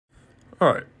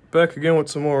Alright, back again with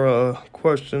some more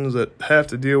questions that have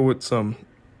to deal with some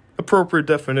appropriate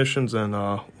definitions and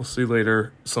we'll see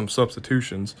later some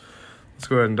substitutions. Let's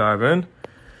go ahead and dive in.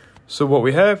 So what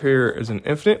we have here is an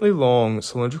infinitely long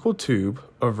cylindrical tube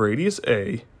of radius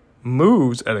A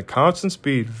moves at a constant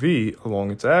speed v along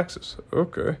its axis.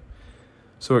 Okay.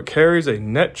 So it carries a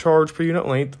net charge per unit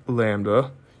length,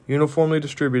 lambda, uniformly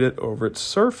distributed over its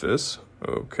surface.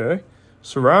 Okay.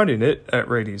 Surrounding it at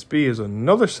radius b is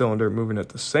another cylinder moving at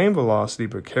the same velocity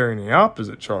but carrying the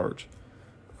opposite charge.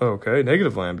 Okay,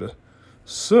 negative lambda.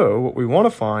 So what we want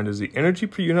to find is the energy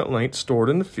per unit length stored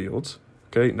in the fields.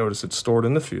 Okay, notice it's stored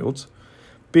in the fields.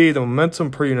 B, the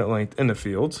momentum per unit length in the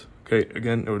fields. Okay,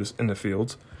 again, notice in the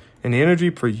fields. And the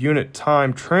energy per unit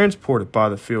time transported by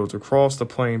the fields across the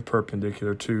plane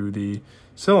perpendicular to the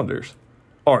cylinders.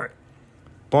 All right,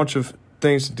 bunch of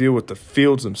things to deal with the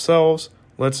fields themselves.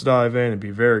 Let's dive in and be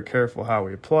very careful how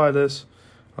we apply this.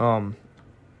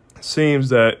 Seems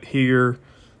that here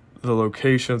the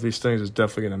location of these things is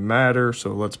definitely going to matter,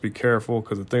 so let's be careful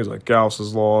because of things like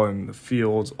Gauss's law and the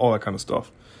fields, all that kind of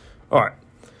stuff. All right,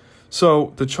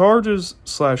 so the charges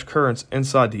 / currents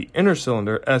inside the inner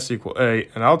cylinder, S equal A,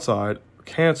 and outside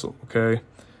cancel, okay?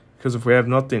 Because if we have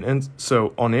nothing,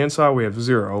 so on the inside we have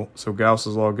 0, so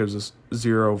Gauss's law gives us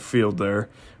 0 field there.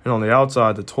 And on the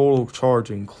outside, the total charge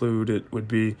included would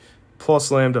be plus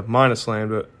lambda minus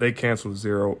lambda. They cancel to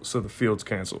 0, so the fields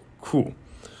cancel. Cool.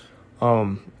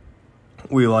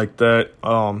 We like that.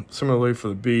 Similarly for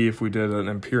the B, if we did an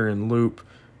Amperian loop,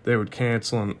 they would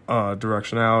cancel in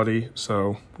directionality,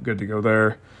 so good to go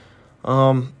there.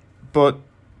 But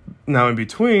now in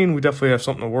between, we definitely have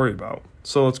something to worry about.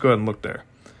 So let's go ahead and look there.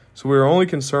 So we're only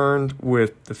concerned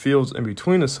with the fields in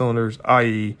between the cylinders,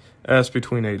 i.e. S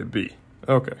between A to B.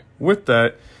 Okay, with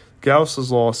that,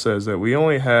 Gauss's law says that we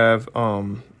only have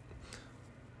the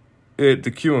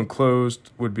Q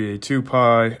enclosed would be a 2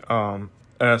 pi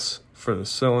S for the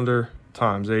cylinder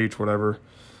times H, whatever.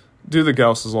 Do the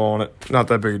Gauss's law on it, not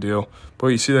that big a deal. But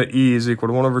you see that E is equal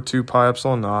to 1 over 2 pi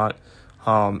epsilon naught,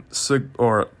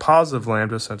 or positive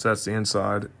lambda, since that's the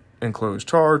inside enclosed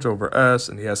charge, over S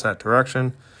in the S hat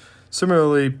direction.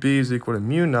 Similarly, B is equal to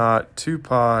mu naught 2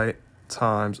 pi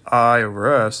times I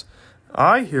over S.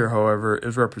 I here, however,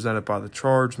 is represented by the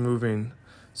charge moving,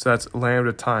 so that's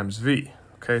lambda times V.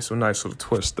 Okay, so nice little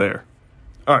twist there.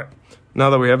 All right, now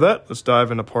that we have that, let's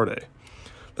dive into part A.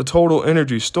 The total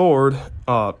energy stored,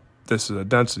 this is a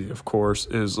density, of course,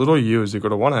 is little u is equal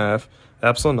to 1/2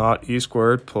 epsilon naught E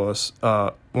squared plus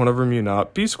 1 over mu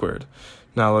naught B squared.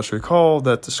 Now let's recall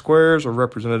that the squares are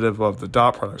representative of the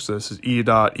dot product. So this is E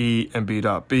dot E and B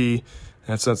dot B,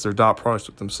 and since they're dot products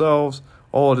with themselves,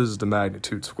 all it is the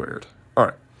magnitude squared. All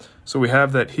right, so we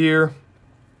have that here.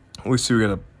 We see we get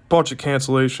a bunch of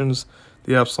cancellations.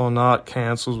 The epsilon naught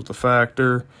cancels with the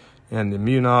factor, and the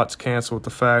mu naughts cancel with the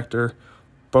factor.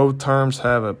 Both terms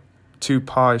have a 2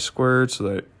 pi squared, so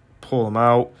they pull them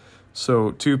out.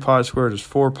 So 2 pi squared is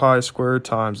 4 pi squared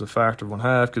times the factor of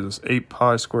 1/2, because it's 8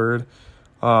 pi squared.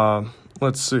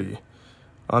 Let's see.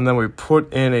 And then we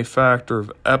put in a factor of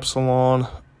epsilon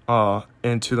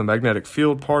into the magnetic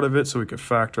field part of it, so we could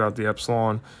factor out the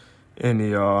epsilon in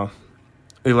the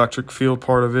electric field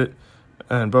part of it.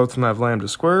 And both of them have lambda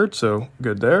squared, so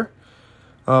good there.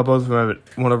 Both of them have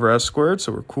 1 over S squared,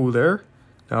 so we're cool there.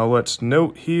 Now let's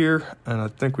note here, and I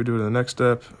think we do it in the next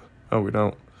step. Oh, we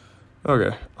don't.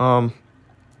 Okay.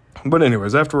 But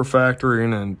anyways, after we're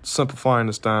factoring and simplifying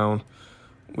this down,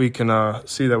 we can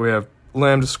see that we have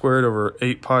lambda squared over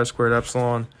 8 pi squared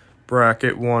epsilon,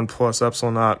 bracket 1 plus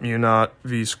epsilon naught mu naught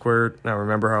V squared. Now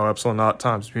remember how epsilon naught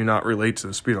times mu naught relates to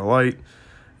the speed of light.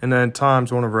 And then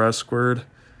times 1 over S squared.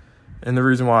 And the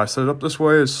reason why I set it up this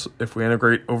way is if we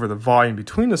integrate over the volume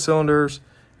between the cylinders,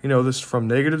 you know, this is from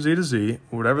negative Z to Z,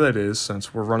 whatever that is,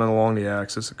 since we're running along the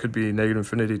axis. It could be negative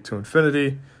infinity to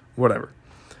infinity, whatever.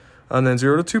 And then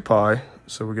 0 to 2 pi,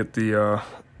 so we get the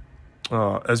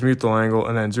azimuthal angle,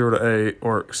 and then 0 to A,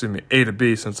 or excuse me, A to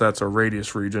B, since that's our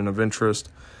radius region of interest.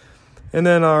 And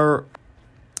then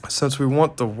since we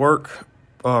want the work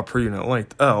per unit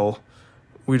length, L,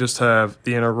 we just have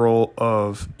the integral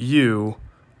of U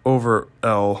over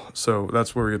L, so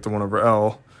that's where we get the 1 over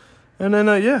L. And then,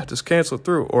 yeah, just cancel it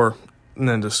through, and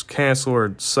then just cancel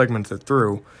or segment it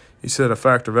through. You see that a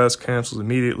factor of S cancels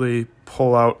immediately,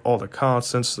 pull out all the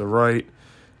constants to the right,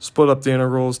 split up the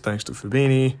integrals thanks to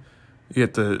Fabini. You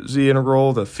get the Z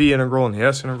integral, the phi integral, and the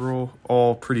S integral,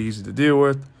 all pretty easy to deal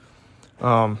with.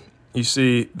 You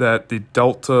see that the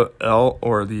delta L,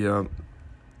 or the,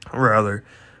 rather,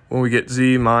 when we get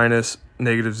Z minus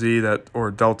negative Z,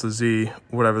 or delta Z,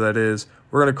 whatever that is,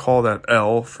 we're going to call that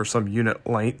L for some unit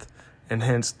length. and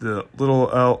hence the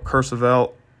little L, cursive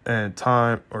L, and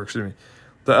time, or excuse me,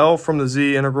 the L from the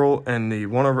Z integral and the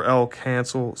 1 over L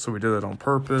cancel, so we did that on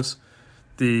purpose.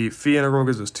 The phi integral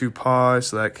gives us 2 pi,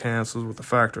 so that cancels with the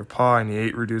factor of pi, and the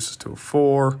 8 reduces to a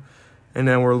 4. And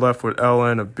then we're left with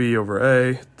ln of b over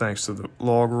a, thanks to the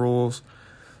log rules.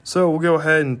 So we'll go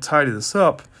ahead and tidy this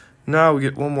up. Now we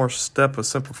get one more step of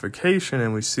simplification,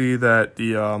 and we see that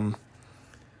the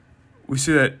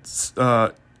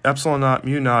epsilon naught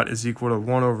mu naught is equal to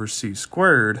 1 over c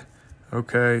squared.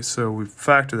 Okay, so we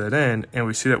factor that in, and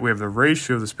we see that we have the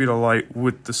ratio of the speed of light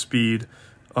with the speed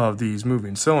of these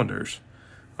moving cylinders.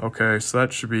 Okay, so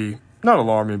that should be not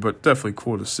alarming, but definitely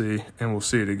cool to see, and we'll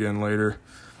see it again later.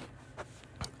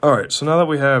 All right, so now that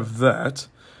we have that,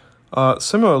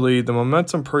 similarly, the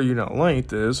momentum per unit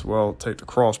length is, well, take the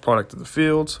cross product of the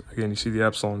fields. Again, you see the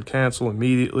epsilon cancel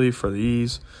immediately for the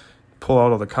e's. Pull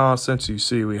out all the constants. You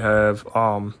see we have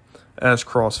s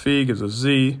cross phi gives us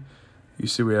z. You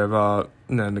see we have,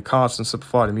 and then the constant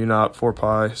simplified to mu naught 4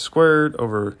 pi squared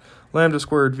over lambda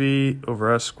squared v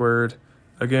over s squared.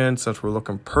 Again, since we're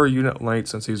looking per unit length,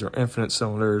 since these are infinite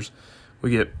cylinders,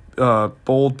 we get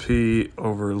bold p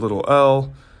over little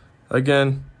l.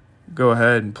 Again, go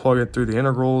ahead and plug it through the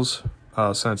integrals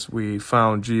since we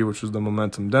found g, which was the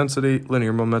momentum density,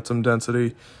 linear momentum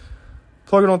density.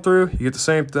 Plug it on through, you get the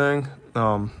same thing.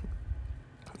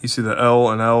 You see the L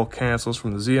and L cancels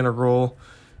from the z integral.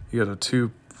 You get a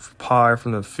 2 pi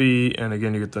from the phi, and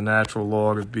again, you get the natural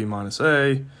log of b minus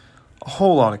a. A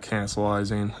whole lot of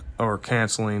canceling,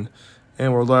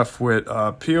 and we're left with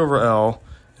p over L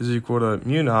is equal to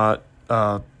mu naught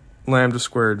lambda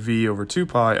squared v over 2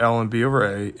 pi ln b over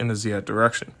a in the z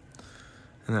direction.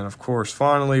 And then, of course,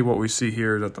 finally, what we see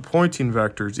here is that the pointing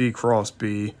vector is E cross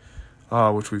B,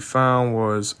 which we found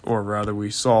was, or rather we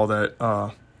saw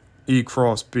that E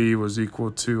cross B was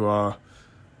equal to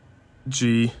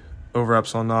G over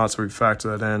epsilon naught, so we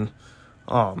factor that in.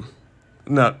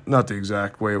 Not the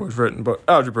exact way it was written, but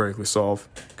algebraically solve.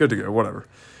 Good to go, whatever.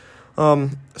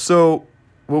 So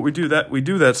what we do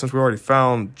that since we already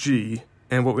found G,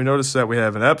 and what we notice is that we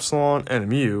have an epsilon and a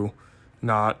mu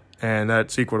naught, and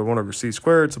that's equal to 1 over c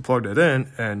squared, so plug that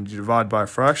in, and you divide by a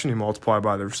fraction, you multiply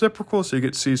by the reciprocal, so you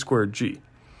get c squared g.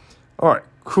 All right,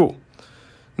 cool.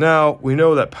 Now, we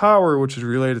know that power, which is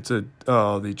related to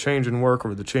the change in work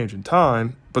over the change in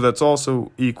time, but that's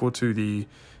also equal to the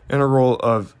integral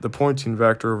of the pointing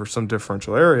vector over some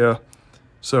differential area.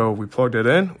 So we plug that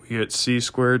in, we get c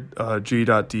squared g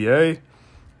dot dA,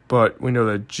 but we know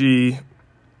that g,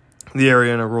 the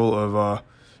area integral of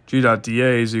g dot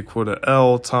dA is equal to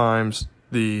L times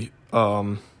the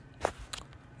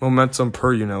momentum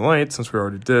per unit length, since we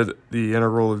already did the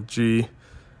integral of g.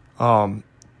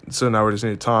 So now we just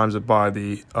need to times it by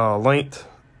the length,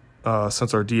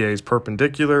 since our dA is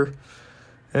perpendicular.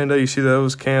 And you see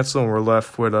those cancel, and we're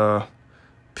left with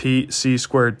c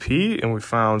squared p, and we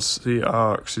found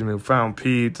we found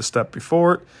p the step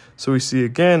before it. So we see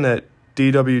again that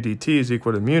dw dt is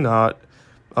equal to mu naught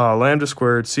lambda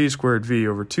squared c squared v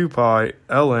over 2 pi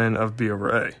ln of b over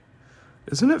a.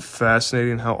 Isn't it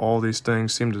fascinating how all these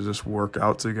things seem to just work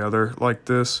out together like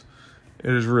this?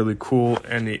 It is really cool,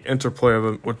 and the interplay of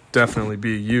them would definitely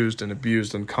be used and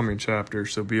abused in coming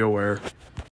chapters, so be aware.